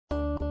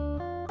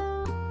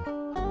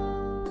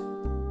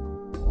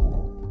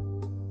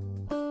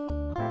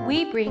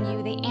we bring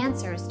you the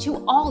answers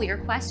to all your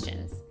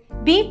questions.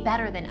 Be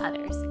better than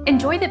others.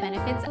 Enjoy the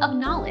benefits of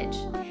knowledge.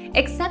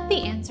 Accept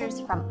the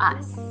answers from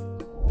us.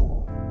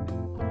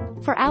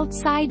 For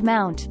outside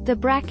mount, the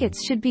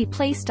brackets should be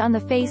placed on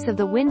the face of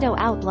the window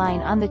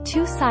outline on the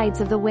two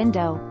sides of the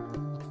window.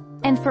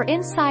 And for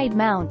inside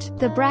mount,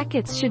 the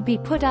brackets should be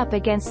put up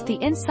against the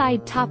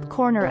inside top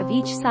corner of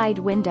each side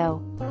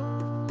window.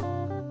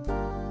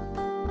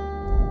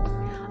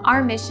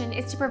 Our mission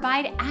is to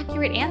provide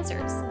accurate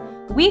answers.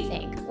 We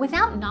think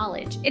without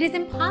knowledge, it is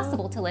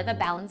impossible to live a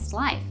balanced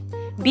life.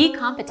 Be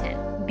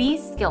competent, be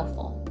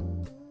skillful.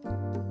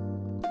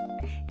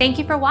 Thank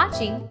you for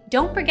watching.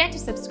 Don't forget to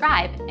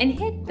subscribe and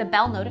hit the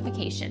bell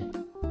notification.